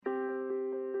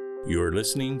You are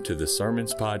listening to the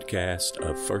Sermons Podcast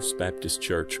of First Baptist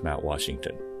Church, Mount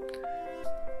Washington.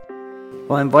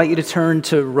 Well, I invite you to turn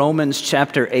to Romans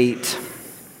chapter 8.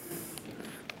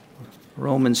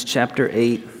 Romans chapter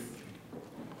 8.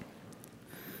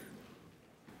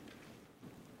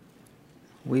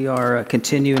 We are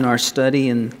continuing our study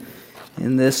in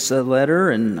this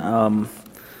letter, and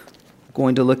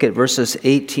going to look at verses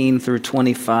 18 through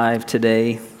 25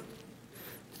 today.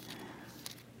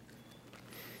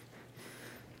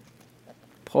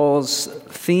 Paul's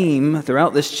theme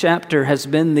throughout this chapter has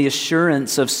been the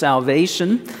assurance of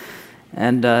salvation.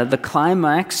 And the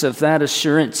climax of that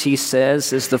assurance, he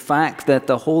says, is the fact that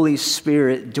the Holy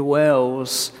Spirit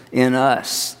dwells in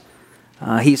us.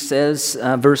 He says,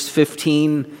 verse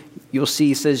 15, you'll see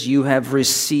he says, you have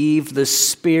received the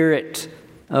Spirit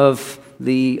of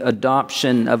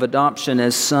adoption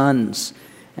as sons.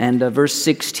 And verse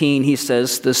 16, he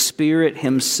says, the Spirit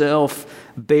himself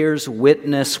bears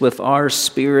witness with our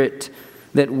spirit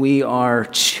that we are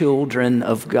children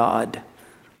of God.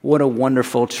 What a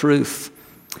wonderful truth.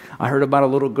 I heard about a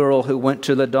little girl who went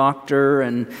to the doctor,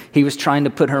 and he was trying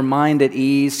to put her mind at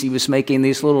ease. He was making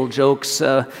these little jokes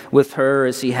with her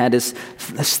as he had his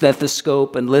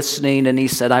stethoscope and listening, and he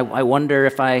said, I wonder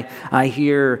if I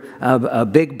hear a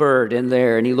big bird in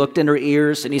there. And he looked in her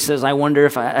ears, and he says, I wonder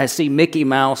if I see Mickey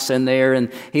Mouse in there.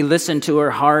 And he listened to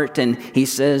her heart, and he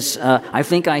says, I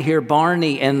think I hear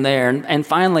Barney in there. And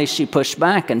finally she pushed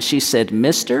back, and she said,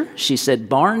 Mister, she said,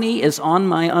 Barney is on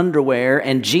my underwear,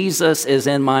 and Jesus is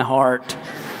in my heart.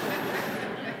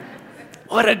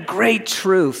 What a great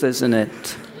truth, isn't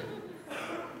it?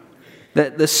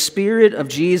 That the Spirit of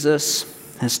Jesus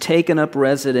has taken up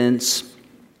residence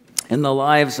in the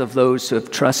lives of those who have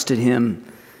trusted Him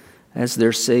as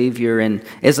their Savior, and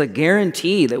as a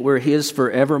guarantee that we're His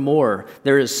forevermore.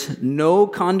 There is no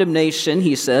condemnation,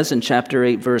 he says in chapter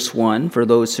 8, verse 1, for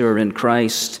those who are in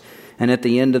Christ. And at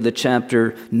the end of the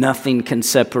chapter, nothing can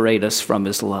separate us from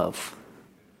His love.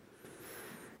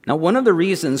 Now, one of the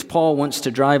reasons Paul wants to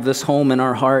drive this home in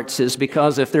our hearts is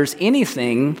because if there's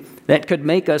anything that could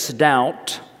make us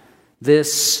doubt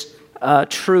this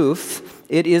truth,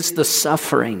 it is the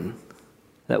suffering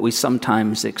that we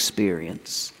sometimes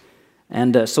experience.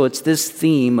 And so it's this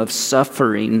theme of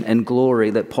suffering and glory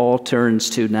that Paul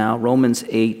turns to now, Romans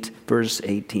 8, verse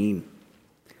 18.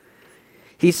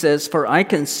 He says, for I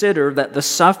consider that the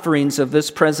sufferings of this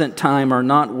present time are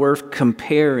not worth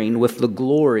comparing with the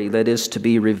glory that is to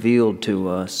be revealed to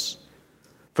us.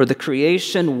 For the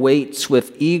creation waits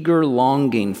with eager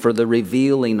longing for the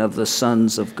revealing of the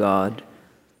sons of God.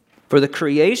 For the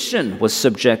creation was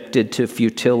subjected to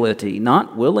futility,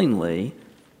 not willingly,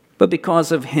 but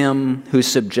because of Him who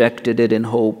subjected it in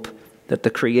hope that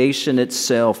the creation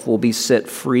itself will be set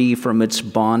free from its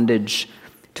bondage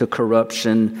to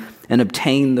corruption and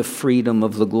obtain the freedom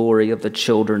of the glory of the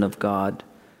children of God.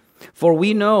 For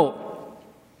we know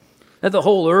that the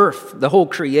whole earth, the whole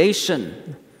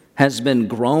creation, has been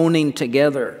groaning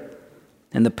together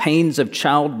in the pains of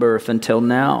childbirth until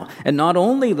now. And not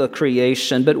only the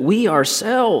creation, but we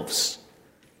ourselves,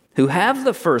 who have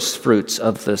the first fruits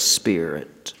of the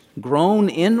Spirit, groan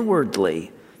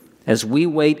inwardly as we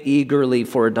wait eagerly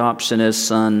for adoption as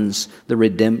sons, the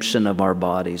redemption of our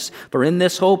bodies. For in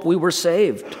this hope we were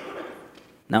saved.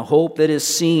 Now hope that is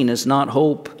seen is not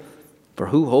hope, for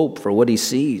who hope for what he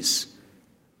sees?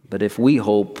 But if we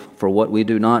hope for what we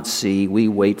do not see, we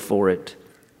wait for it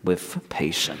with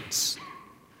patience.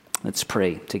 Let's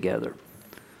pray together.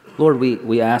 Lord,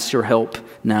 we ask your help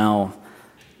now,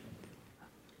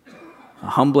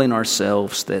 humbling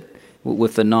ourselves that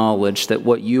with the knowledge that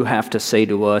what you have to say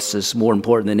to us is more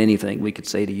important than anything we could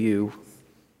say to you.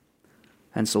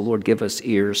 And so, Lord, give us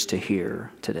ears to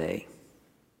hear today.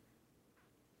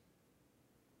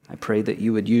 I pray that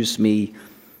you would use me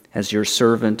as your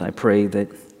servant. I pray that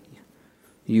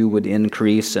you would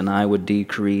increase and I would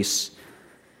decrease,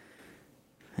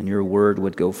 and your word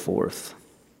would go forth.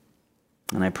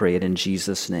 And I pray it in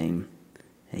Jesus' name.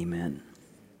 Amen.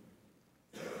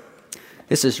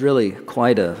 This is really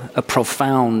quite a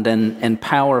profound and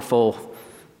powerful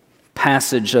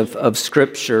passage of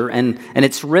Scripture, and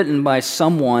it's written by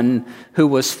someone who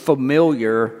was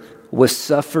familiar with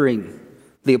suffering,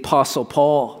 the Apostle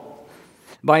Paul.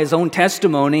 By his own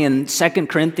testimony in 2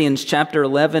 Corinthians chapter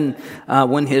 11,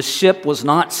 when his ship was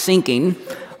not sinking,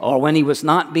 or when he was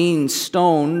not being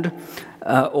stoned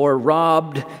or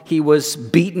robbed, he was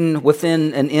beaten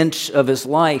within an inch of his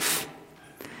life.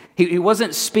 He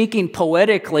wasn't speaking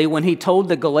poetically when he told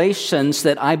the Galatians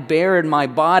that I bear in my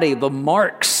body the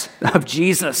marks of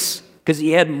Jesus, because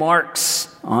he had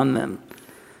marks on them.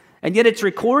 And yet it's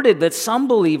recorded that some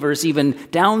believers, even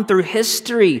down through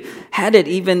history, had it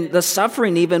even, the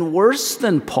suffering even worse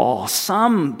than Paul.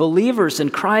 Some believers in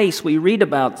Christ we read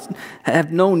about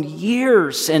have known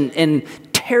years in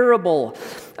terrible,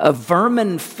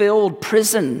 vermin-filled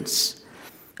prisons.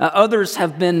 Others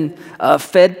have been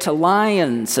fed to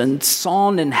lions and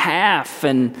sawn in half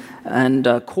and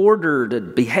quartered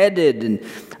and beheaded,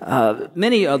 and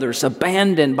many others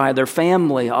abandoned by their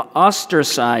family,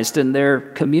 ostracized in their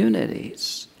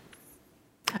communities.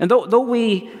 And though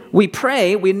we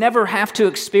pray, we never have to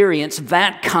experience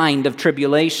that kind of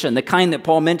tribulation, the kind that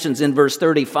Paul mentions in verse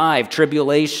 35,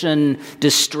 tribulation,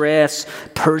 distress,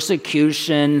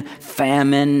 persecution,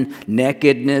 famine,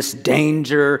 nakedness,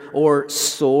 danger, or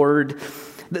sword.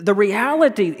 The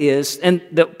reality is, and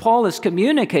that Paul is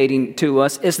communicating to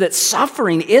us, is that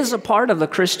suffering is a part of the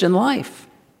Christian life.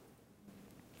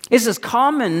 It's as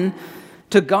common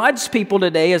to God's people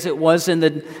today as it was in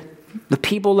the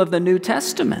people of the New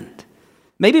Testament.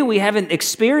 Maybe we haven't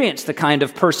experienced the kind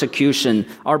of persecution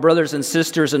our brothers and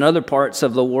sisters in other parts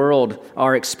of the world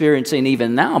are experiencing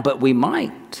even now, but we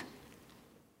might.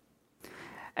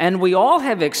 And we all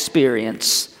have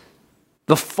experienced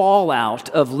the fallout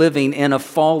of living in a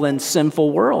fallen,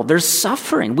 sinful world. There's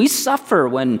suffering. We suffer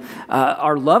when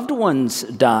our loved ones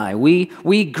die.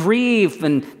 We grieve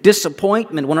and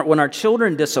disappointment when our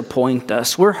children disappoint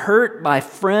us. We're hurt by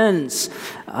friends.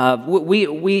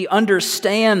 We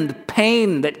understand the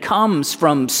pain that comes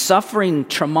from suffering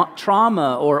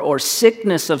trauma or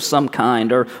sickness of some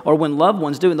kind, or when loved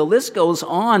ones do. And the list goes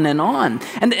on and on.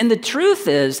 And the truth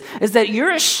is that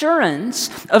your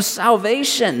assurance of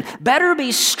salvation better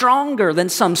be stronger than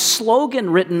some slogan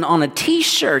written on a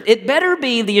t-shirt. It better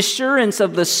be the assurance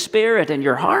of the Spirit in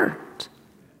your heart.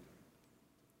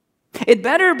 It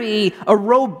better be a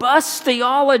robust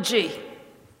theology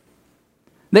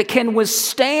that can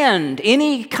withstand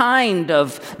any kind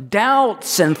of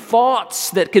doubts and thoughts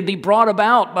that could be brought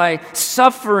about by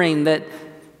suffering that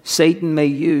Satan may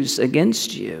use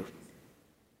against you.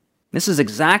 This is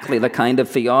exactly the kind of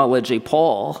theology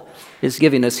Paul is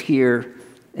giving us here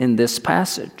in this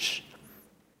passage.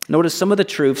 Notice some of the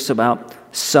truths about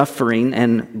suffering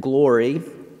and glory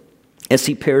as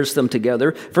he pairs them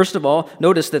together. First of all,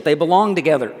 notice that they belong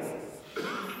together.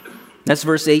 That's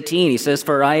verse 18. He says,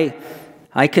 "For I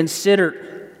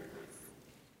consider..."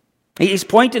 He's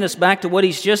pointing us back to what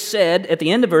he's just said at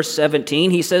the end of verse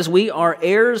 17. He says, "We are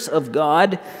heirs of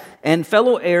God and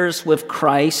fellow heirs with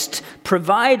Christ,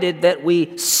 provided that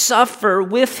we suffer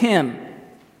with him,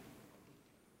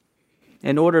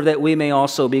 in order that we may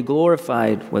also be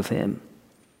glorified with him."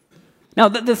 Now,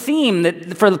 the theme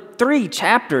that for 3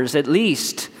 chapters at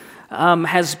least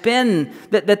has been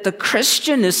that the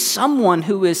Christian is someone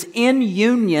who is in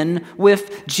union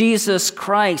with Jesus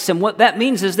Christ. And what that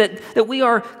means is that we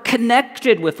are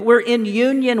connected with, we're in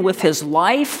union with his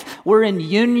life, we're in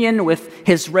union with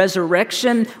his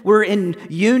resurrection, we're in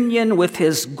union with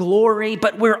his glory,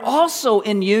 but we're also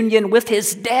in union with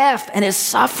his death and his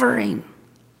suffering.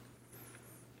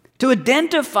 To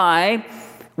identify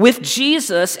with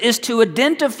Jesus is to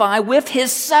identify with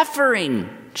his suffering,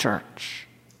 church.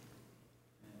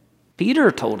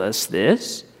 Peter told us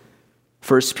this.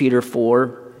 1 Peter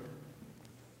 4,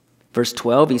 verse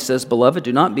 12, he says, "Beloved,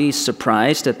 do not be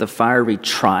surprised at the fiery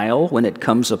trial when it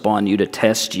comes upon you to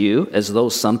test you, as though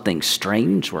something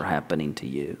strange were happening to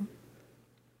you.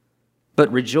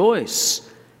 But rejoice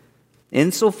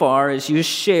insofar as you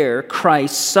share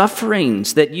Christ's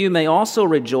sufferings, that you may also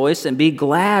rejoice and be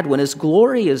glad when his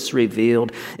glory is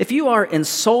revealed. If you are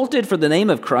insulted for the name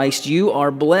of Christ, you are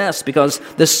blessed, because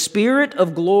the Spirit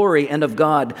of glory and of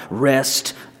God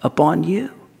rests upon you."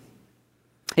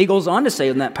 He goes on to say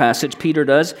in that passage, Peter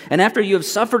does, "And after you have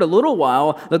suffered a little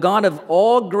while, the God of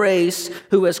all grace,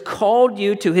 who has called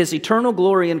you to his eternal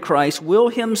glory in Christ, will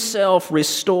himself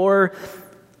restore,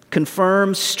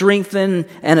 confirm, strengthen,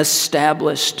 and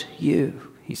establish you,"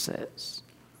 he says.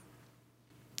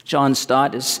 John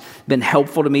Stott has been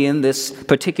helpful to me in this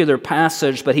particular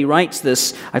passage, but he writes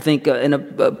this, I think, in a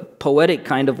poetic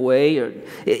kind of way.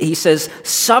 He says,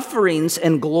 "Sufferings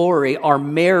and glory are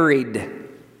married.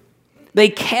 They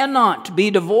cannot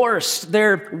be divorced.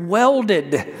 They're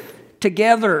welded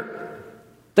together.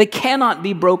 They cannot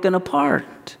be broken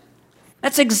apart."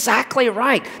 That's exactly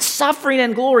right. Suffering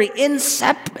and glory,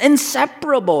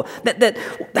 inseparable.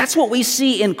 That's what we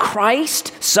see in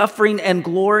Christ, suffering and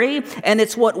glory, and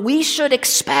it's what we should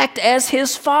expect as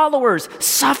his followers,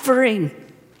 suffering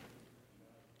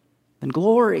and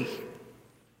glory.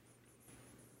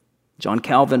 John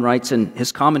Calvin writes in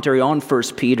his commentary on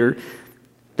 1 Peter,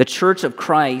 "The church of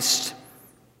Christ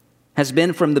has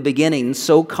been from the beginning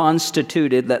so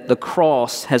constituted that the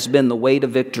cross has been the way to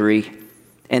victory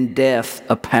and death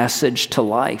a passage to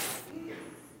life.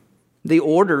 The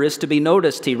order is to be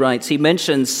noticed, he writes. He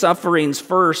mentions sufferings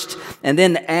first and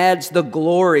then adds the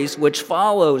glories which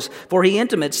follows. For he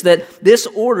intimates that this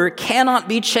order cannot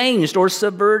be changed or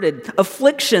subverted.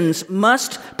 Afflictions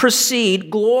must precede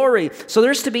glory. So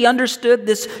there's to be understood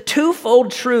this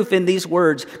twofold truth in these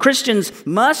words. Christians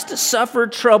must suffer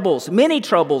troubles, many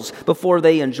troubles, before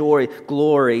they enjoy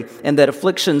glory. And that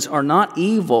afflictions are not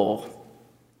evil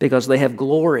because they have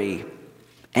glory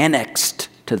annexed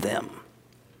to them.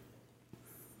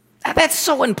 That's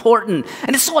so important.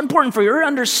 And it's so important for your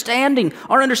understanding,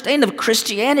 our understanding of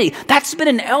Christianity. That's been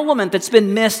an element that's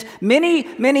been missed many,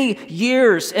 many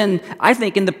years. And I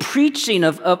think in the preaching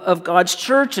of God's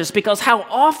churches, because how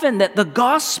often that the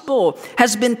gospel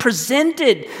has been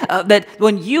presented that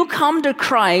when you come to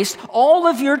Christ, all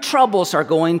of your troubles are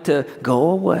going to go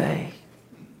away.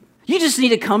 You just need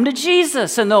to come to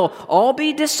Jesus and they'll all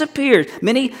be disappeared.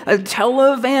 Many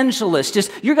televangelists,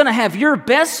 you're going to have your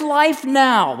best life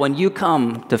now when you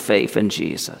come to faith in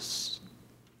Jesus.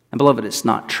 And beloved, it's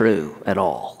not true at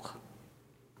all.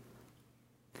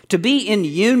 To be in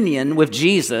union with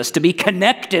Jesus, to be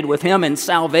connected with him in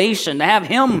salvation, to have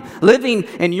him living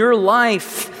in your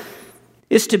life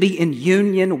is to be in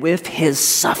union with his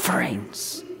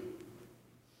sufferings.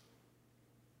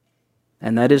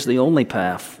 And that is the only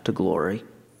path to glory.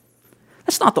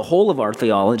 That's not the whole of our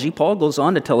theology. Paul goes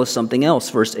on to tell us something else.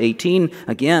 Verse 18,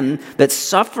 again, that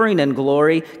suffering and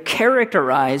glory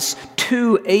characterize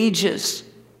two ages.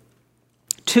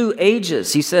 Two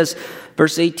ages. He says,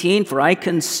 verse 18, for I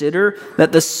consider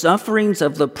that the sufferings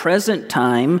of the present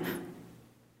time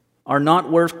are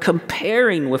not worth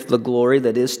comparing with the glory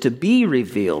that is to be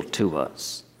revealed to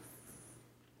us.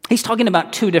 He's talking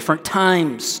about two different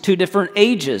times, two different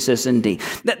ages, isn't he?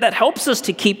 That helps us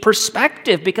to keep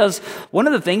perspective, because one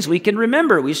of the things we can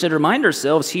remember, we should remind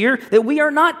ourselves here that we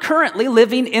are not currently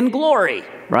living in glory,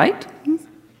 right?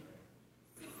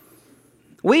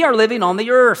 We are living on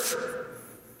the earth.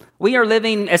 We are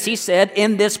living, as he said,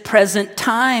 in this present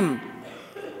time.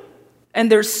 And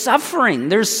there's suffering,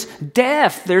 there's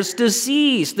death, there's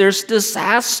disease, there's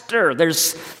disaster,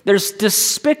 there's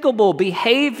despicable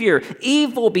behavior,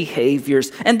 evil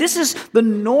behaviors. And this is the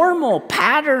normal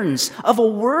patterns of a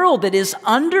world that is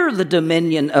under the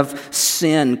dominion of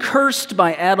sin, cursed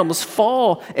by Adam's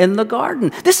fall in the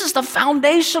garden. This is the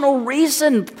foundational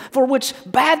reason for which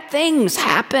bad things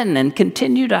happen and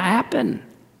continue to happen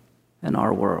in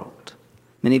our world.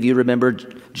 Many of you remember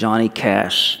Johnny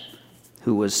Cash,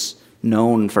 who was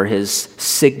known for his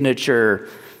signature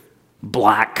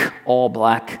all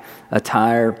black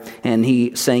attire. And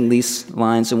he sang these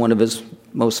lines in one of his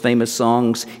most famous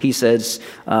songs. He says,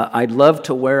 I'd love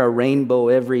to wear a rainbow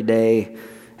every day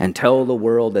and tell the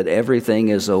world that everything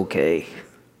is okay.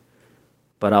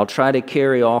 But I'll try to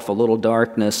carry off a little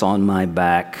darkness on my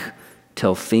back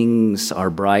till things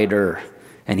are brighter.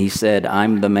 And he said,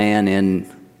 I'm the man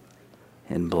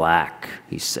in black,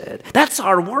 he said. That's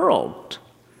our world.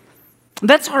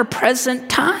 That's our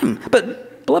present time.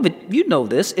 But, beloved, you know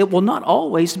this. It will not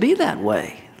always be that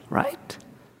way, right?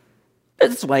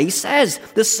 That's why he says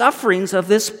the sufferings of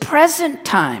this present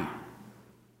time.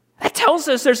 That tells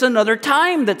us there's another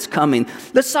time that's coming.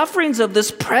 The sufferings of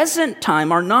this present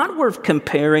time are not worth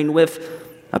comparing with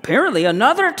apparently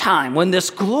another time when this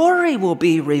glory will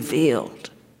be revealed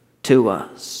to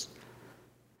us.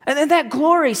 And then that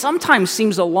glory sometimes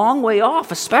seems a long way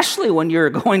off, especially when you're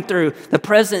going through the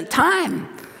present time.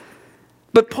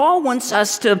 But Paul wants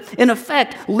us to, in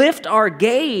effect, lift our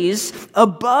gaze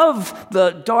above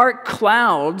the dark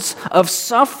clouds of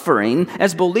suffering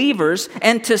as believers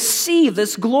and to see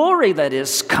this glory that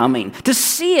is coming, to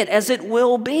see it as it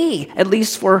will be, at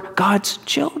least for God's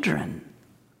children.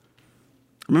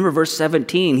 Remember verse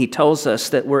 17, he tells us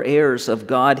that we're heirs of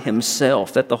God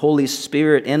himself, that the Holy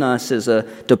Spirit in us is a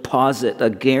deposit, a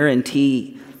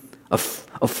guarantee, a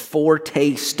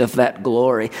foretaste of that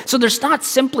glory. So there's not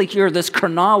simply here this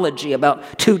chronology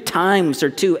about two times or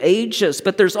two ages,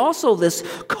 but there's also this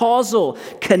causal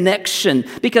connection,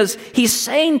 because he's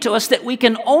saying to us that we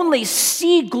can only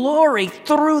see glory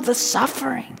through the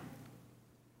suffering,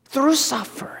 through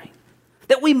suffering.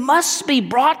 That we must be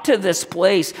brought to this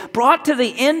place, brought to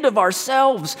the end of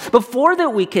ourselves before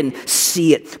that we can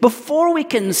see it, before we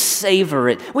can savor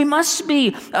it. We must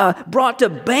be brought to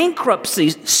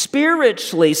bankruptcy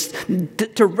spiritually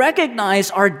to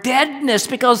recognize our deadness,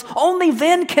 because only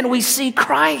then can we see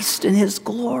Christ in his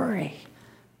glory,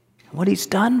 what he's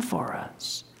done for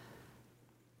us.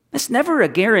 It's never a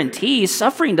guarantee.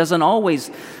 Suffering doesn't always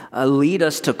lead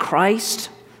us to Christ.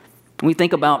 We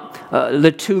think about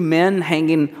the two men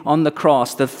hanging on the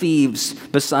cross, the thieves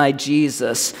beside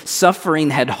Jesus. Suffering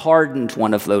had hardened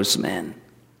one of those men,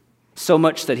 so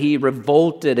much that he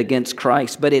revolted against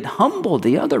Christ. But it humbled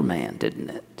the other man, didn't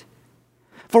it?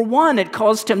 For one, it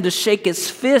caused him to shake his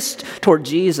fist toward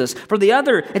Jesus. For the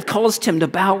other, it caused him to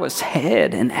bow his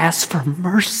head and ask for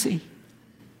mercy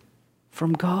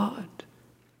from God.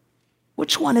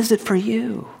 Which one is it for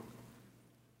you?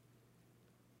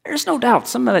 There's no doubt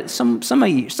some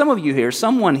of you here,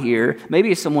 someone here,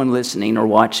 maybe someone listening or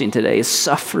watching today is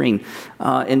suffering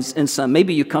in some.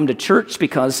 Maybe you come to church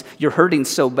because you're hurting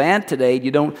so bad today,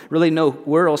 you don't really know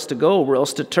where else to go, where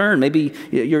else to turn. Maybe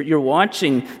you're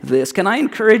watching this. Can I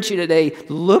encourage you today,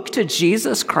 look to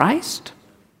Jesus Christ?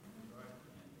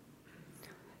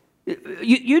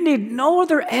 You need no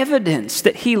other evidence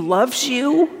that he loves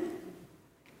you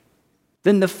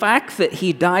than the fact that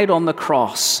he died on the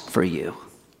cross for you.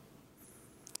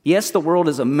 Yes, the world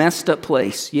is a messed up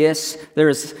place. Yes, there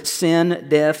is sin,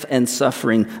 death, and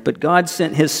suffering. But God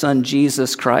sent his Son,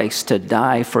 Jesus Christ, to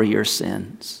die for your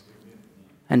sins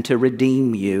and to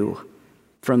redeem you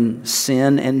from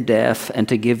sin and death and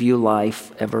to give you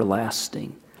life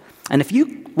everlasting. And if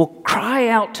you will cry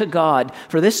out to God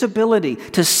for this ability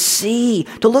to see,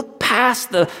 to look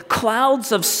past the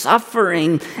clouds of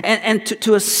suffering and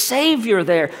to a Savior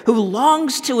there who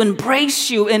longs to embrace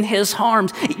you in his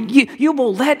arms, you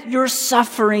will let your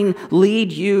suffering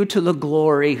lead you to the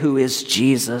glory who is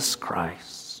Jesus Christ.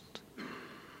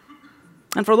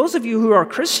 And for those of you who are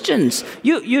Christians,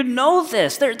 you know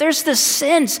this. There's this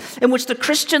sense in which the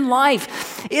Christian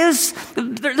life is,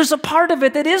 there's a part of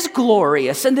it that is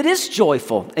glorious and that is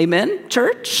joyful. Amen,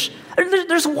 church?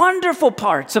 There's wonderful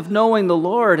parts of knowing the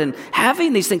Lord and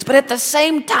having these things, but at the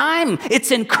same time,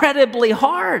 it's incredibly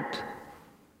hard.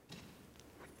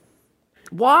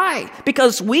 Why?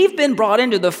 Because we've been brought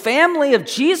into the family of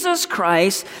Jesus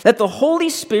Christ, that the Holy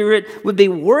Spirit would be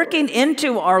working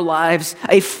into our lives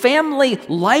a family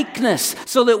likeness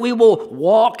so that we will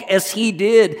walk as he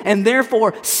did, and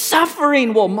therefore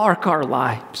suffering will mark our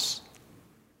lives.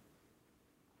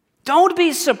 Don't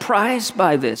be surprised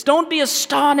by this. Don't be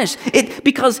astonished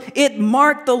because it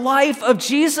marked the life of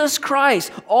Jesus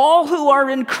Christ. All who are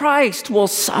in Christ will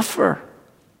suffer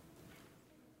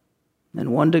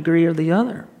in one degree or the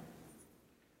other.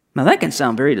 Now that can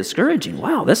sound very discouraging.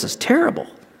 Wow, this is terrible.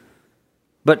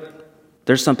 But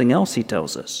there's something else he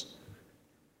tells us.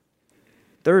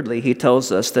 Thirdly, he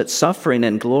tells us that suffering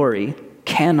and glory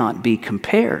cannot be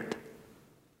compared.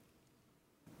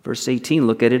 Verse 18,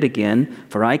 look at it again.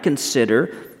 For I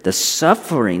consider the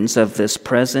sufferings of this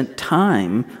present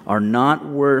time are not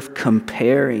worth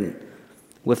comparing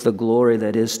with the glory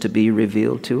that is to be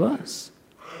revealed to us.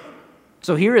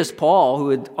 So here is Paul, who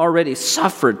had already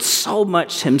suffered so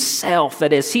much himself,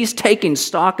 that as he's taking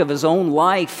stock of his own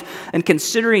life and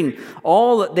considering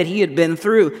all that he had been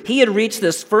through, he had reached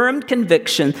this firm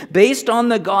conviction based on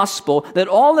the gospel that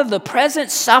all of the present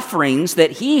sufferings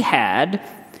that he had,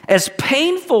 as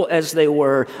painful as they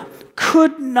were,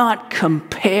 could not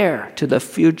compare to the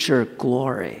future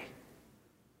glory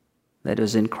that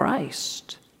is in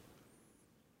Christ.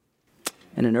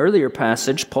 In an earlier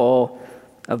passage, Paul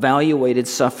evaluated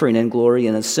suffering and glory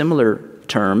in a similar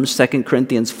terms. 2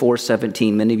 Corinthians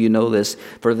 4:17, many of you know this.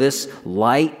 For this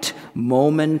light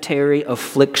momentary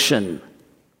affliction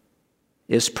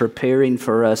is preparing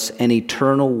for us an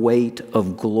eternal weight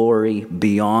of glory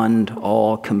beyond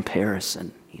all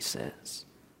comparison, he says.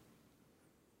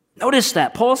 Notice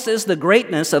that. Paul says the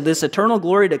greatness of this eternal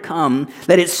glory to come,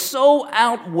 that it so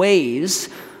outweighs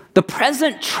the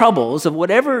present troubles of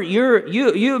whatever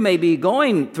you may be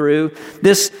going through,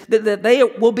 that they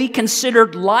will be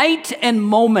considered light and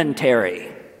momentary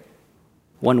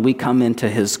when we come into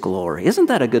his glory. Isn't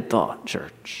that a good thought,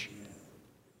 church?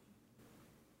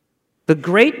 The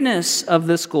greatness of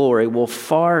this glory will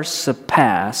far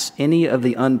surpass any of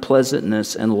the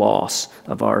unpleasantness and loss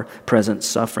of our present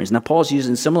sufferings. Now, Paul's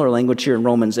using similar language here in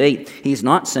Romans 8. He's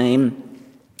not saying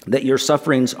that your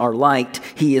sufferings are light.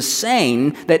 He is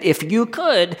saying that if you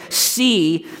could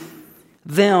see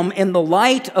them in the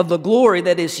light of the glory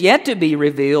that is yet to be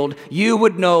revealed, you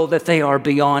would know that they are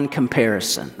beyond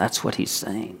comparison. That's what he's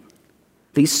saying.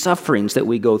 These sufferings that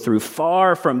we go through,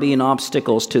 far from being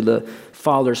obstacles to the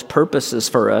Father's purposes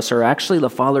for us, are actually the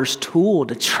Father's tool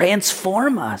to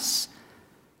transform us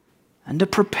and to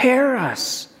prepare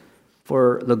us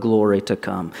for the glory to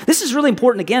come. This is really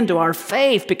important, again, to our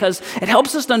faith because it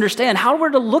helps us to understand how we're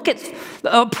to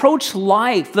approach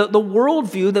life, the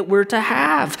worldview that we're to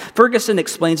have. Ferguson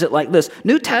explains it like this.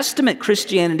 New Testament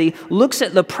Christianity looks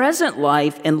at the present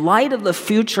life in light of the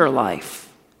future life,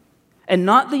 and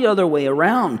not the other way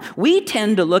around. We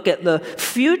tend to look at the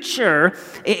future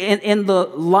in the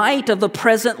light of the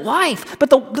present life. But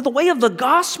the way of the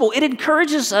gospel, it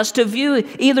encourages us to view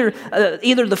either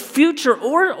the future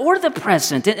or the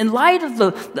present in light of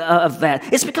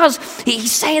that. It's because he's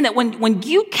saying that when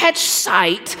you catch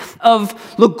sight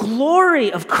of the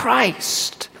glory of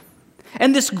Christ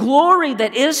and this glory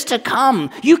that is to come,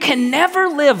 you can never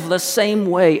live the same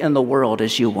way in the world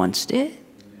as you once did.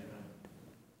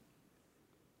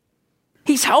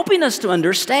 He's helping us to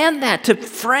understand that, to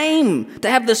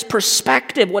have this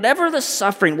perspective, whatever the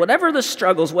suffering, whatever the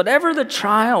struggles, whatever the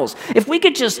trials, if we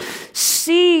could just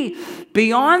see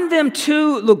beyond them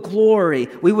to the glory,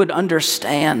 we would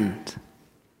understand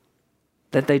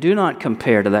that they do not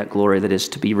compare to that glory that is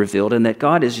to be revealed, and that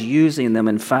God is using them,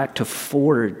 in fact, to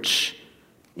forge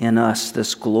in us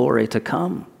this glory to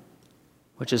come,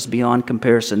 which is beyond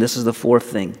comparison. This is the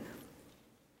fourth thing.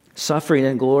 Suffering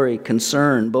and glory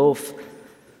concern both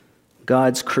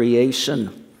God's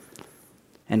creation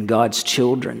and God's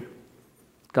children.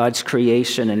 God's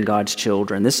creation and God's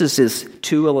children. This is his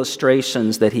two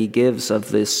illustrations that he gives of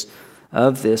this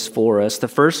for us. The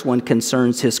first one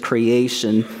concerns his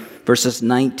creation, verses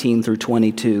 19 through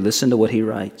 22. Listen to what he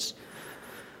writes.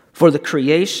 For the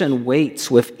creation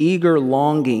waits with eager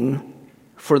longing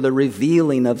for the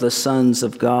revealing of the sons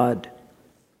of God.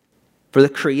 For the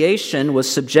creation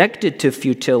was subjected to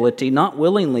futility, not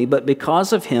willingly, but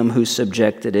because of him who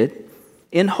subjected it,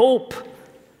 in hope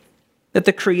that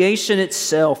the creation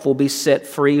itself will be set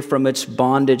free from its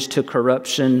bondage to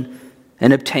corruption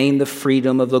and obtain the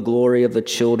freedom of the glory of the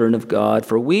children of God.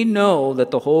 For we know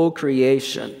that the whole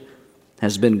creation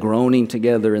has been groaning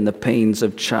together in the pains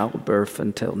of childbirth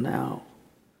until now.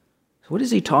 So what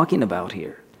is he talking about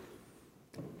here?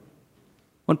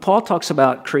 When Paul talks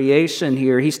about creation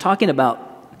here, he's talking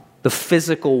about the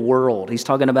physical world. He's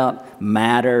talking about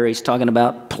matter. He's talking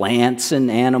about plants and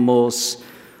animals.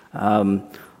 But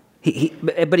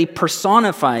he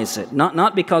personifies it,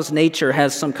 not because nature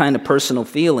has some kind of personal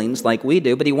feelings like we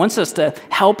do, but he wants us to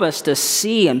help us to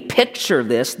see and picture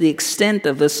the extent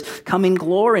of this coming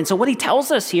glory. And so what he tells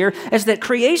us here is that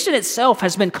creation itself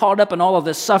has been caught up in all of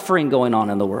this suffering going on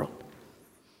in the world.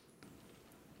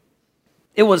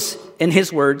 It was, in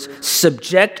his words,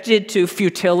 subjected to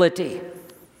futility.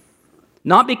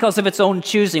 Not because of its own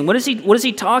choosing. What is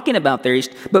he talking about there?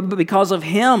 But because of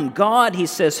him, God, he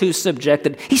says, who's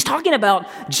subjected. He's talking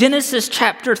about Genesis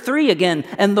chapter 3 again,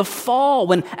 and the fall,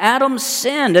 when Adam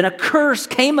sinned and a curse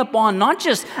came upon not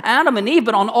just Adam and Eve,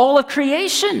 but on all of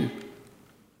creation.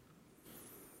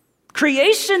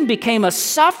 Creation became a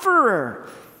sufferer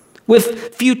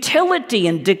with futility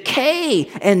and decay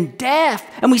and death.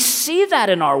 And we see that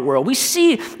in our world. We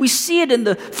see it in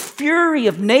the fury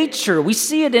of nature. We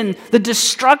see it in the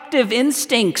destructive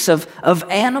instincts of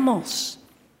animals.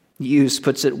 Hughes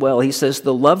puts it well. He says,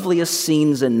 the loveliest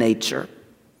scenes in nature,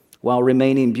 while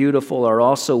remaining beautiful, are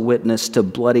also witness to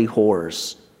bloody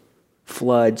horrors.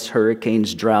 Floods,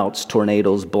 hurricanes, droughts,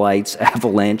 tornadoes, blights,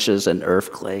 avalanches, and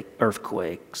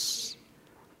earthquakes.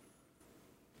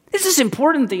 This is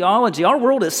important theology. Our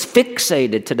world is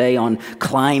fixated today on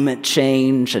climate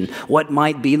change and what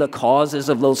might be the causes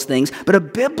of those things. But a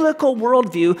biblical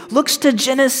worldview looks to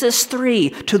Genesis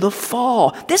 3, to the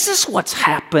fall. This is what's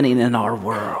happening in our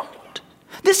world.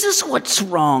 This is what's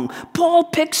wrong. Paul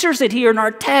pictures it here in our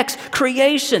text.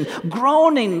 Creation,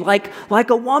 groaning like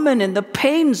a woman in the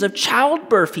pains of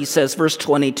childbirth, he says, verse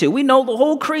 22. We know the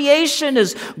whole creation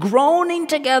is groaning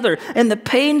together in the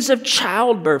pains of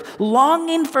childbirth,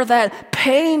 longing for that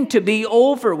pain to be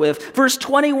over with. Verse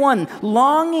 21,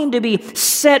 longing to be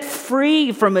set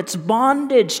free from its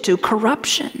bondage to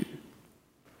corruption.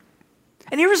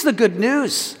 And here's the good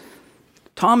news.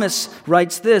 Thomas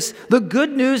writes this, the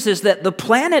good news is that the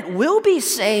planet will be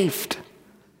saved,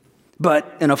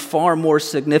 but in a far more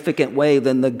significant way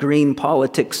than the green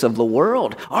politics of the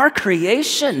world. Our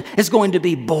creation is going to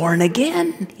be born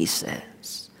again, he says.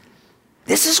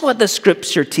 This is what the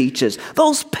scripture teaches.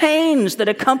 Those pains that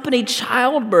accompany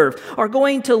childbirth are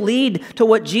going to lead to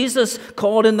what Jesus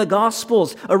called in the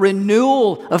Gospels a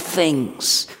renewal of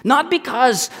things. Not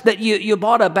because that you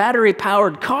bought a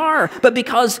battery-powered car, but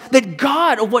because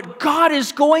what God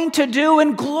is going to do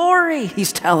in glory,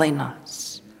 he's telling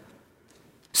us.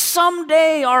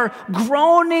 Someday our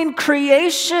groaning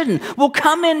creation will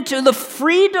come into the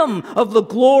freedom of the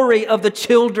glory of the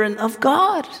children of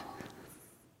God.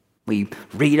 We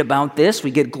read about this.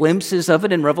 We get glimpses of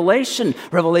it in Revelation.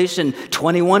 Revelation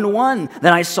 21:1.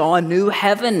 Then I saw a new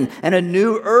heaven and a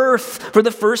new earth, for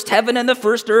the first heaven and the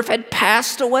first earth had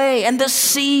passed away, and the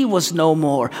sea was no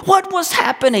more. What was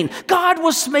happening? God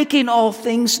was making all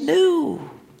things new,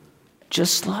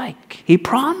 just like He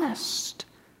promised.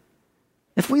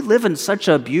 If we live in such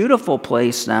a beautiful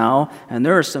place now, and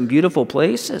there are some beautiful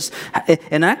places,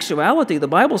 in actuality, the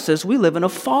Bible says we live in a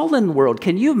fallen world.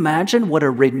 Can you imagine what a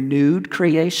renewed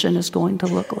creation is going to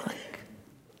look like?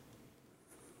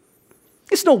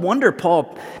 It's no wonder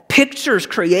Paul pictures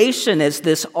creation as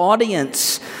this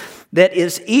audience that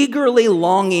is eagerly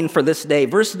longing for this day.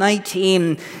 Verse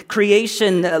 19,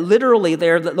 creation, literally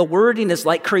there, the wording is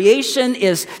like creation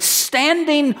is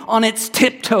standing on its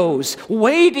tiptoes,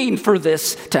 waiting for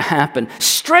this to happen,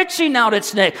 stretching out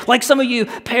its neck, like some of you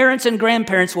parents and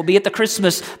grandparents will be at the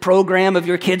Christmas program of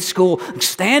your kids' school,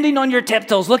 standing on your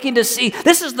tiptoes, looking to see.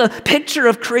 This is the picture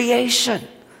of creation,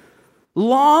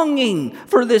 longing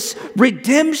for this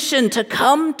redemption to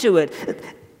come to it.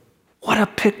 What a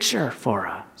picture for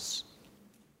us.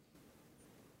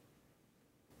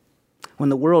 When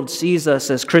the world sees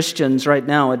us as Christians right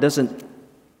now, it doesn't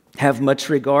have much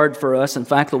regard for us. In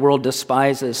fact, the world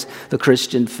despises the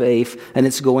Christian faith, and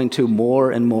it's going to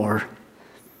more and more.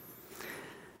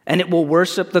 And it will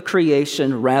worship the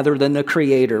creation rather than the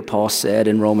Creator, Paul said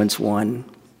in Romans 1.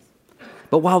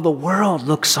 But while the world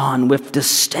looks on with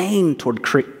disdain toward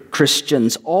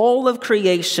Christians, all of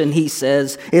creation, he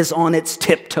says, is on its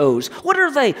tiptoes. What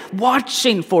are they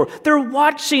watching for? They're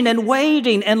watching and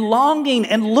waiting and longing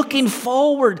and looking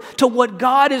forward to what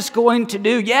God is going to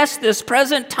do. Yes, this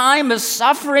present time is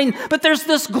suffering, but there's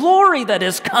this glory that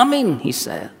is coming, he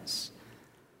says.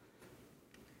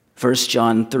 1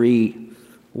 John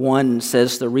 3:1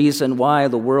 says, the reason why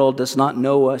the world does not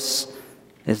know us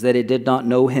is that it did not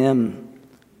know him.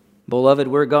 Beloved,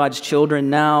 we're God's children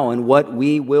now, and what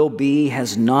we will be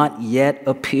has not yet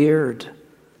appeared.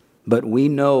 But we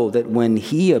know that when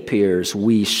he appears,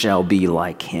 we shall be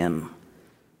like him,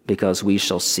 because we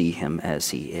shall see him as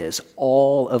he is.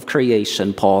 All of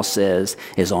creation, Paul says,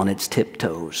 is on its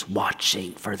tiptoes,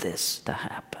 watching for this to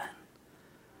happen.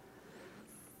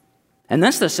 And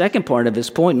that's the second part of his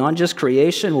point. Not just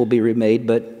creation will be remade,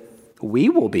 but we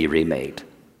will be remade.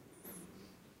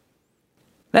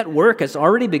 That work has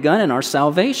already begun in our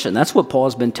salvation. That's what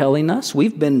Paul's been telling us.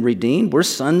 We've been redeemed. We're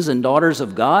sons and daughters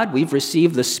of God. We've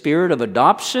received the spirit of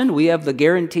adoption. We have the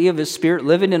guarantee of his spirit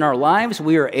living in our lives.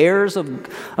 We are heirs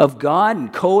of God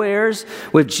and co-heirs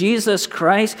with Jesus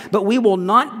Christ. But we will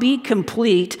not be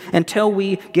complete until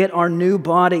we get our new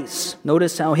bodies.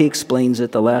 Notice how he explains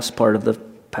it, the last part of the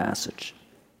passage.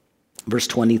 Verse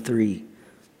 23.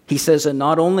 He says, and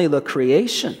not only the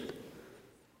creation,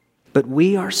 but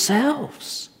we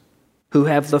ourselves who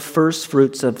have the first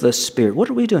fruits of the Spirit. What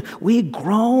are we doing? We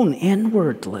groan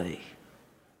inwardly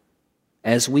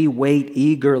as we wait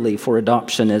eagerly for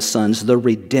adoption as sons, the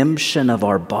redemption of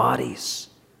our bodies.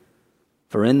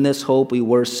 For in this hope we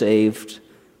were saved.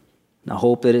 Now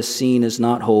hope that is seen is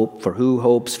not hope, for who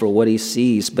hopes for what he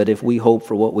sees? But if we hope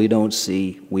for what we don't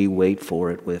see, we wait for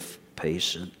it with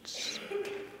patience.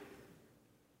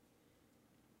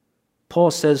 Paul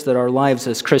says that our lives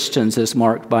as Christians is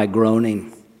marked by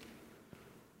groaning.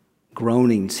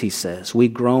 Groanings, he says. We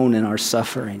groan in our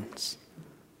sufferings.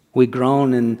 We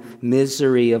groan in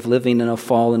misery of living in a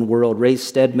fallen world. Ray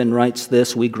Stedman writes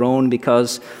this, we groan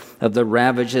because of the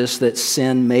ravages that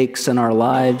sin makes in our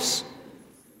lives.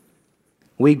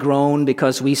 We groan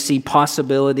because we see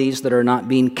possibilities that are not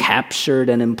being captured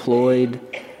and employed.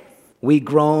 We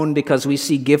groan because we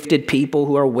see gifted people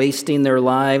who are wasting their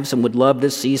lives and would love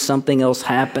to see something else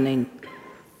happening.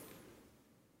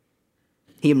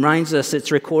 He reminds us,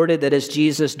 it's recorded that as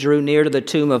Jesus drew near to the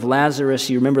tomb of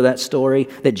Lazarus, you remember that story,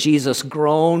 that Jesus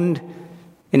groaned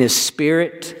in his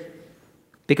spirit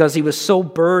because he was so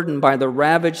burdened by the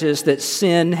ravages that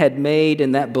sin had made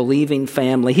in that believing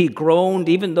family. He groaned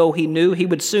even though he knew he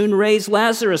would soon raise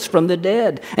Lazarus from the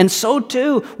dead. And so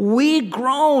too, we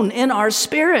groan in our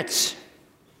spirits.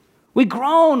 We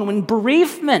groan in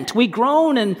bereavement. We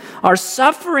groan in our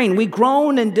suffering. We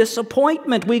groan in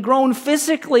disappointment. We groan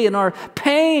physically in our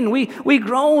pain. We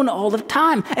groan all the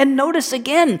time. And notice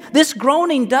again, this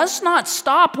groaning does not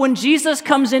stop when Jesus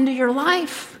comes into your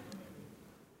life.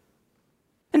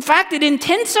 In fact, it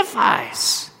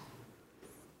intensifies.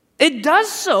 It does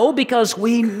so because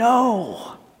we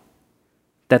know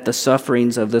that the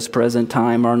sufferings of this present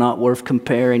time are not worth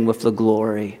comparing with the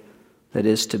glory that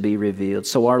is to be revealed.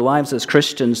 So our lives as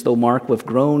Christians, though marked with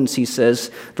groans, he says,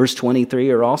 verse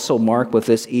 23, are also marked with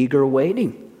this eager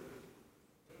waiting.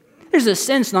 There's a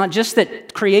sense not just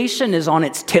that creation is on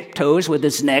its tiptoes with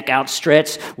its neck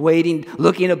outstretched, waiting,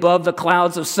 looking above the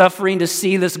clouds of suffering to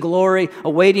see this glory,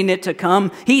 awaiting it to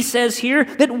come. He says here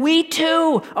that we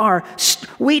too are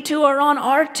on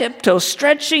our tiptoes,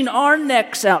 stretching our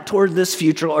necks out toward this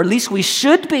future, or at least we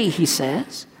should be, he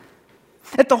says.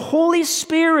 That the Holy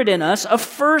Spirit in us, a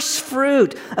first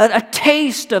fruit, a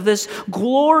taste of this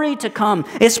glory to come,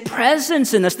 His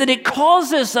presence in us, that it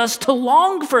causes us to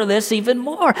long for this even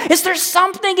more. Is there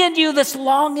something in you that's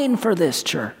longing for this,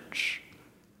 church?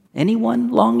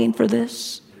 Anyone longing for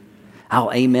this?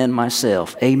 I'll amen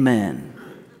myself. Amen,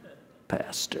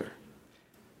 Pastor.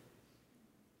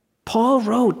 Paul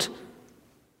wrote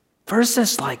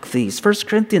verses like these, 1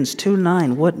 Corinthians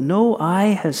 2:9, what no eye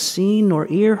has seen nor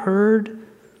ear heard,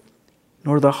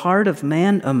 nor the heart of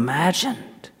man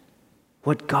imagined,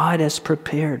 what God has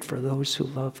prepared for those who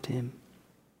loved Him.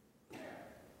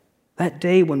 That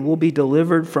day when we'll be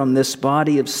delivered from this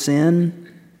body of sin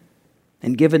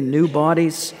and given new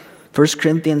bodies, 1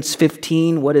 Corinthians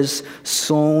 15, what is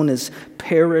sown is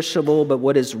perishable, but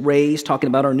what is raised, talking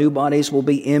about our new bodies, will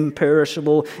be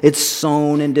imperishable. It's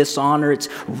sown in dishonor. It's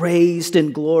raised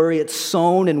in glory. It's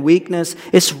sown in weakness.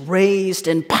 It's raised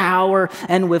in power.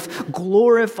 And with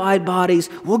glorified bodies,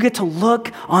 we'll get to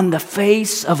look on the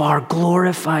face of our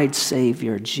glorified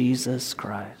Savior, Jesus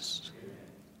Christ.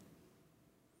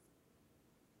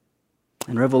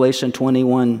 And Revelation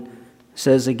 21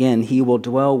 says again, He will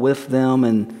dwell with them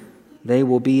and they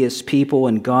will be His people,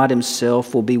 and God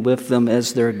Himself will be with them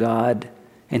as their God,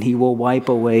 and He will wipe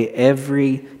away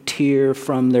every tear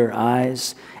from their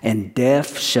eyes, and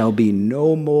death shall be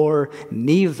no more,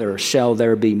 neither shall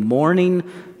there be mourning,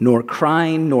 nor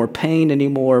crying, nor pain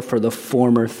anymore, for the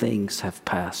former things have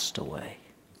passed away.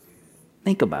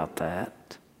 Think about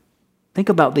that. Think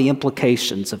about the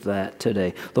implications of that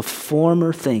today. The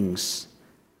former things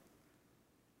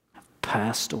have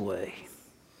passed away.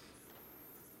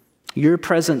 Your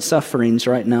present sufferings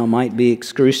right now might be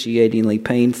excruciatingly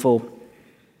painful,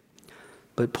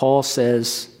 but Paul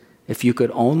says, if you could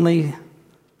only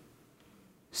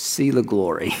see the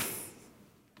glory.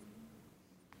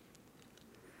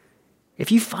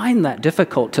 If you find that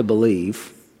difficult to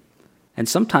believe, and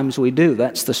sometimes we do,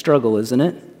 that's the struggle, isn't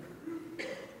it?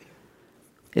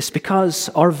 It's because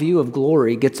our view of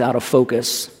glory gets out of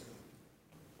focus.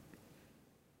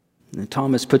 And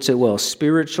Thomas puts it well,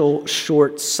 spiritual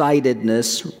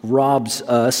short-sightedness robs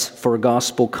us for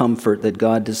gospel comfort that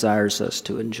God desires us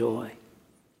to enjoy.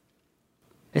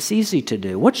 It's easy to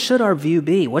do. What should our view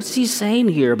be? What's he saying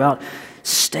here about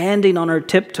standing on our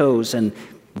tiptoes and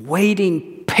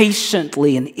waiting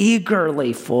patiently and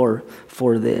eagerly for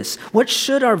this? What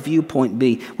should our viewpoint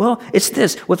be? Well, it's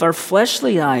this. With our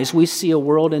fleshly eyes, we see a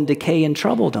world in decay and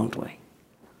trouble, don't we?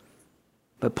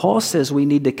 But Paul says we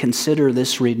need to consider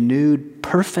this renewed,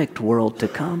 perfect world to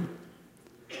come.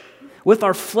 With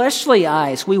our fleshly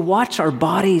eyes, we watch our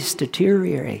bodies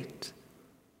deteriorate.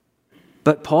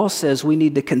 But Paul says we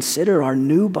need to consider our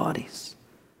new bodies.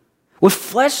 With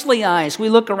fleshly eyes, we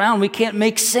look around, we can't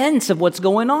make sense of what's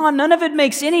going on. None of it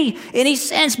makes any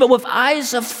sense. But with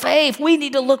eyes of faith, we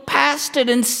need to look past it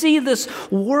and see this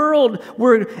world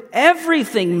where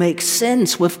everything makes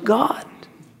sense with God.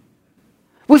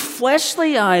 With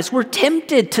fleshly eyes, we're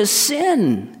tempted to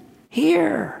sin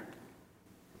here.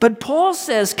 But Paul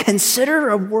says, consider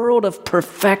a world of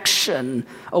perfection,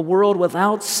 a world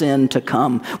without sin to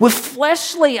come. With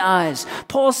fleshly eyes,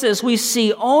 Paul says we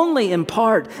see only in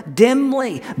part,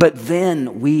 dimly, but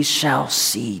then we shall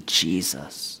see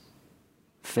Jesus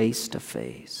face to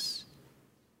face.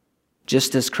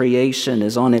 Just as creation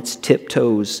is on its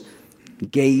tiptoes,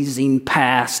 gazing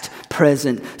past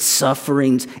present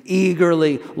sufferings,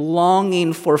 eagerly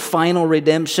longing for final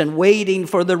redemption, waiting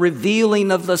for the revealing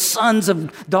of the sons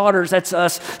of daughters, that's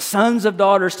us, sons of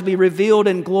daughters to be revealed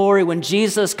in glory when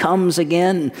Jesus comes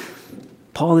again.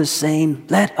 Paul is saying,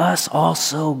 let us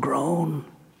also groan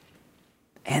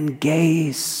and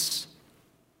gaze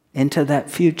into that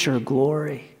future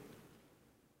glory.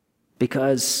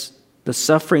 Because the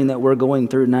suffering that we're going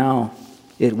through now,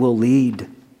 it will lead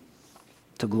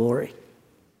to glory.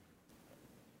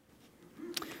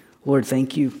 Lord,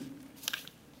 thank you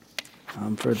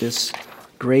for this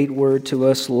great word to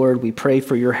us, Lord. We pray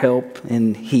for your help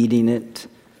in heeding it.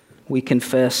 We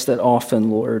confess that often,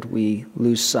 Lord, we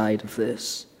lose sight of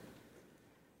this.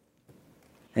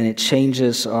 And it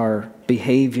changes our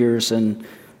behaviors and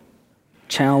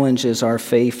challenges our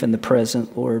faith in the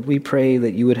present, Lord. We pray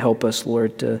that you would help us,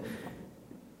 Lord, to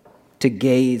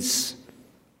gaze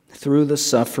through the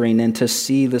suffering and to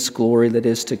see this glory that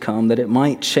is to come, that it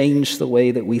might change the way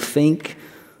that we think,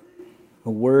 the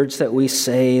words that we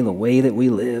say, the way that we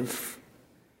live,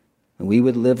 and we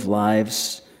would live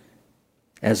lives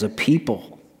as a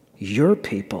people, your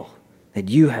people, that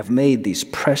you have made these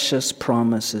precious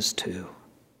promises to.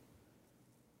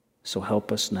 So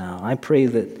help us now. I pray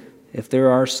that if there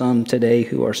are some today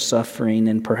who are suffering,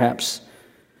 and perhaps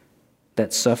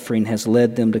that suffering has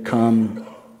led them to come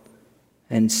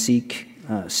and seek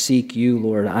you,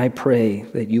 Lord, I pray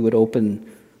that you would open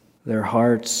their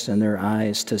hearts and their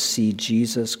eyes to see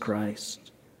Jesus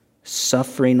Christ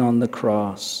suffering on the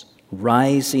cross,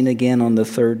 rising again on the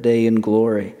third day in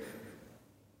glory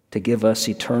to give us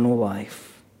eternal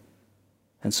life.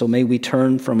 And so may we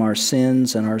turn from our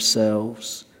sins and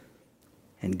ourselves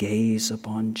and gaze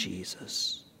upon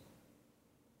Jesus.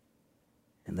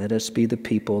 And let us be the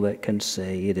people that can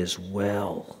say, "It is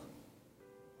well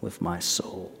with my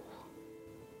soul."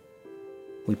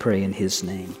 We pray in his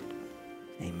name.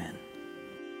 Amen.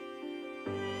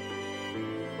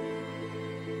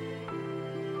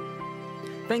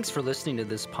 Thanks for listening to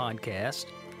this podcast.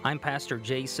 I'm Pastor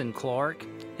Jason Clark,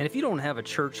 and if you don't have a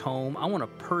church home, I want to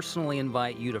personally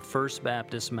invite you to First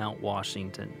Baptist Mount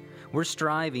Washington. We're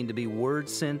striving to be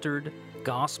word-centered,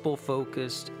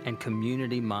 gospel-focused, and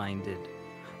community-minded.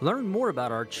 Learn more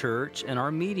about our church and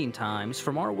our meeting times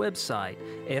from our website,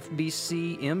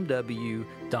 fbcmw.org.